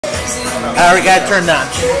I already got it turned on.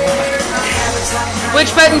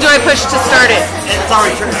 Which button do I push to start it? It's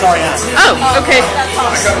already turned. It's already on. Oh, okay.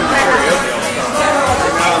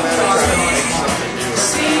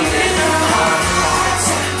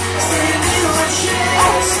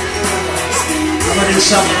 I'm gonna do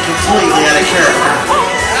something completely out of character.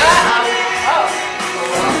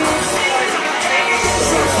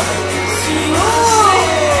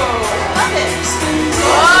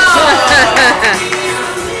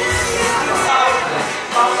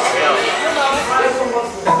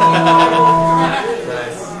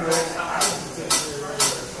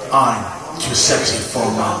 I'm too sexy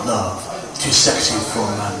for my love. Too sexy for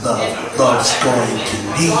my love. Love's going to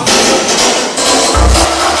need.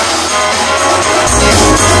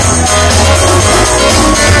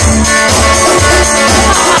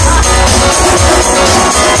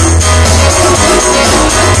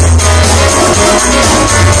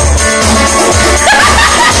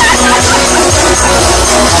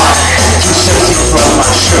 Too sexy for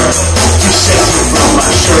my shirt. Too sexy for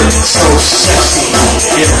my shirt. So sexy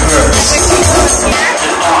it hurts.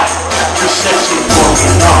 And I'm too sexy for me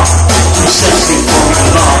long. Too sexy for me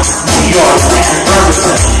long. New York and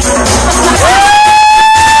Bremerton.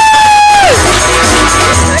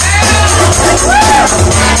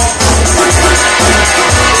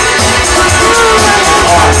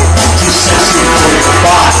 Too sexy for your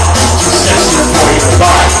body. Too sexy for your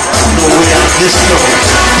body. The way I disco,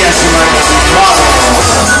 dancing like a model.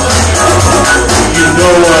 You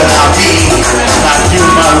know what I mean. I do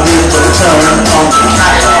my little turn on the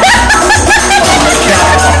catwalk. On the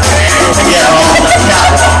catwalk. Yeah, on the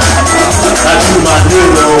catwalk. I do my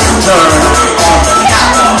little turn on the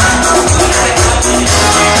catwalk.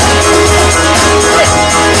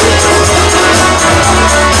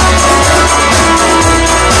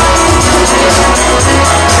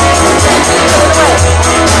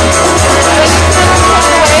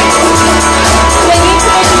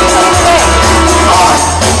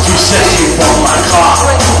 Too sexy for my car.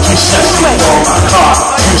 Too sexy for my car.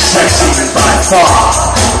 Too sexy by far.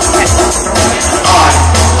 I'm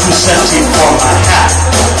too sexy for my hat.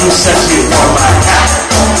 Too sexy for my hat.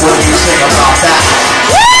 What do you say about that?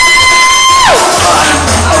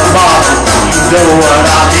 I'm a model. You know what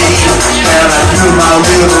I mean. And I do my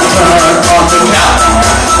little turn on the catwalk.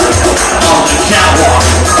 On the catwalk.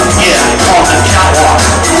 Yeah, on the catwalk.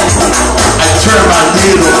 I turn my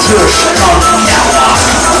little tush on the catwalk.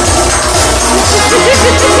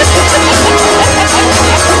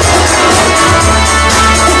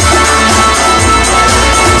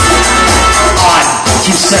 I'm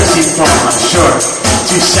too sexy for my shirt.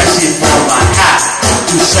 Too sexy for my hat.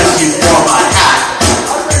 Too sexy for my hat.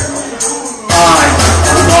 I'm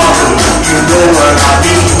a model, you know what I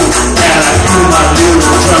mean. And I do my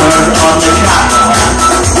little turn on the catwalk.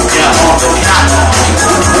 Yeah, on the catwalk.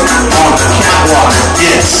 On the catwalk,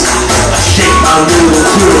 yes. I shake my little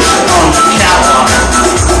tush on the catwalk.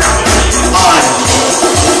 I'm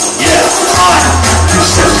too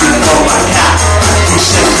sexy for my cat. Too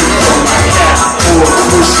sexy for my cat. For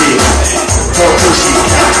pussy. For pussy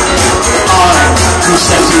cat. I'm too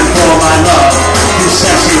sexy for my love. Too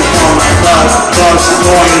sexy for my love. Love's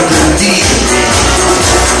going to leave.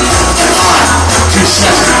 And I'm too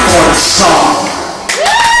sexy for the song.